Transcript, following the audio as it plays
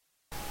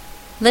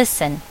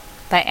Listen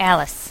by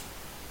Alice.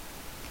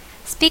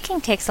 Speaking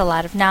takes a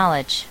lot of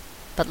knowledge,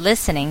 but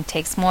listening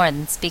takes more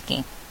than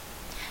speaking.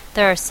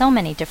 There are so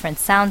many different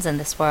sounds in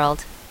this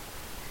world.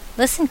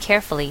 Listen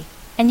carefully,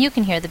 and you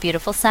can hear the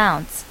beautiful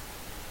sounds.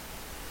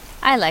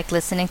 I like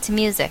listening to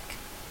music.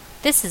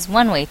 This is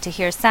one way to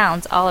hear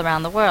sounds all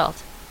around the world.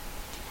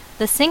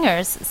 The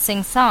singers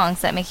sing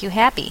songs that make you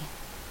happy.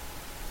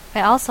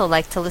 I also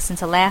like to listen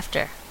to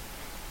laughter.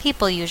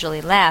 People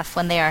usually laugh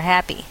when they are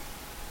happy.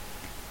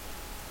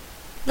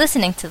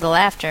 Listening to the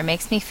laughter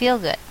makes me feel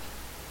good.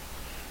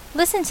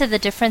 Listen to the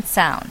different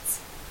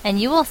sounds, and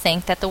you will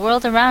think that the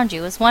world around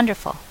you is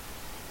wonderful.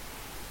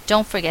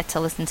 Don't forget to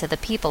listen to the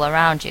people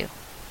around you.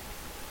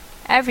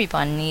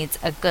 Everyone needs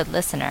a good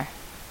listener.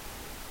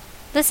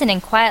 Listening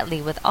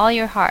quietly with all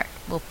your heart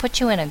will put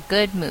you in a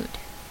good mood.